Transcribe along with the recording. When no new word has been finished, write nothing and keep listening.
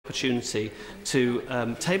opportunity to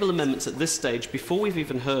table amendments at this stage before we've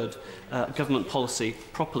even heard government policy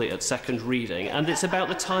properly at second reading, and it's about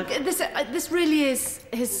the time. This really is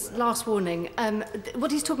his last warning.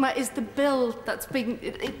 What he's talking about is the bill that's being.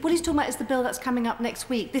 What he's talking about is the bill that's coming up next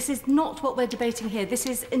week. This is not what we're debating here. This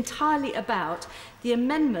is entirely about the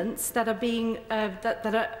amendments that are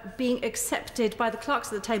being accepted by the clerks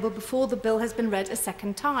at the table before the bill has been read a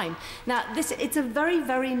second time. Now, it's a very,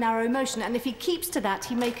 very narrow motion, and if he keeps to that,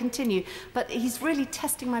 he may continue. But he's really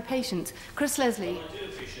testing my patience. Chris Leslie. Well, I do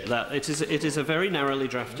appreciate that. It is a very narrowly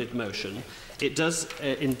drafted motion. It does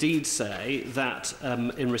indeed say that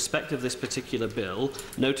in respect of this particular bill,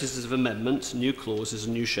 notices of amendment, new clauses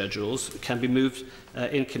and new schedules can be moved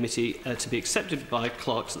in committee to be accepted by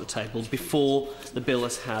clerks at the table before the bill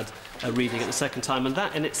has had a reading at the second time, and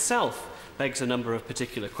that in itself begs a number of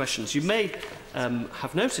particular questions. You may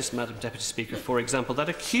have noticed, Madam Deputy Speaker, for example, that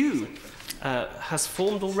a queue has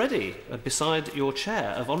formed already beside your chair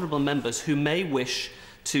of honourable members who may wish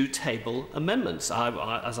to table amendments.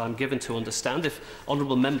 As I'm given to understand, if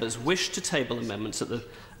honourable members wish to table amendments at the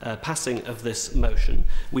passing of this motion,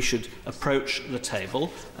 we should approach the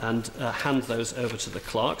table and hand those over to the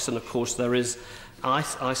clerks. And of course there is,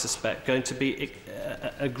 I suspect, going to be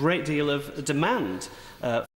a great deal of demand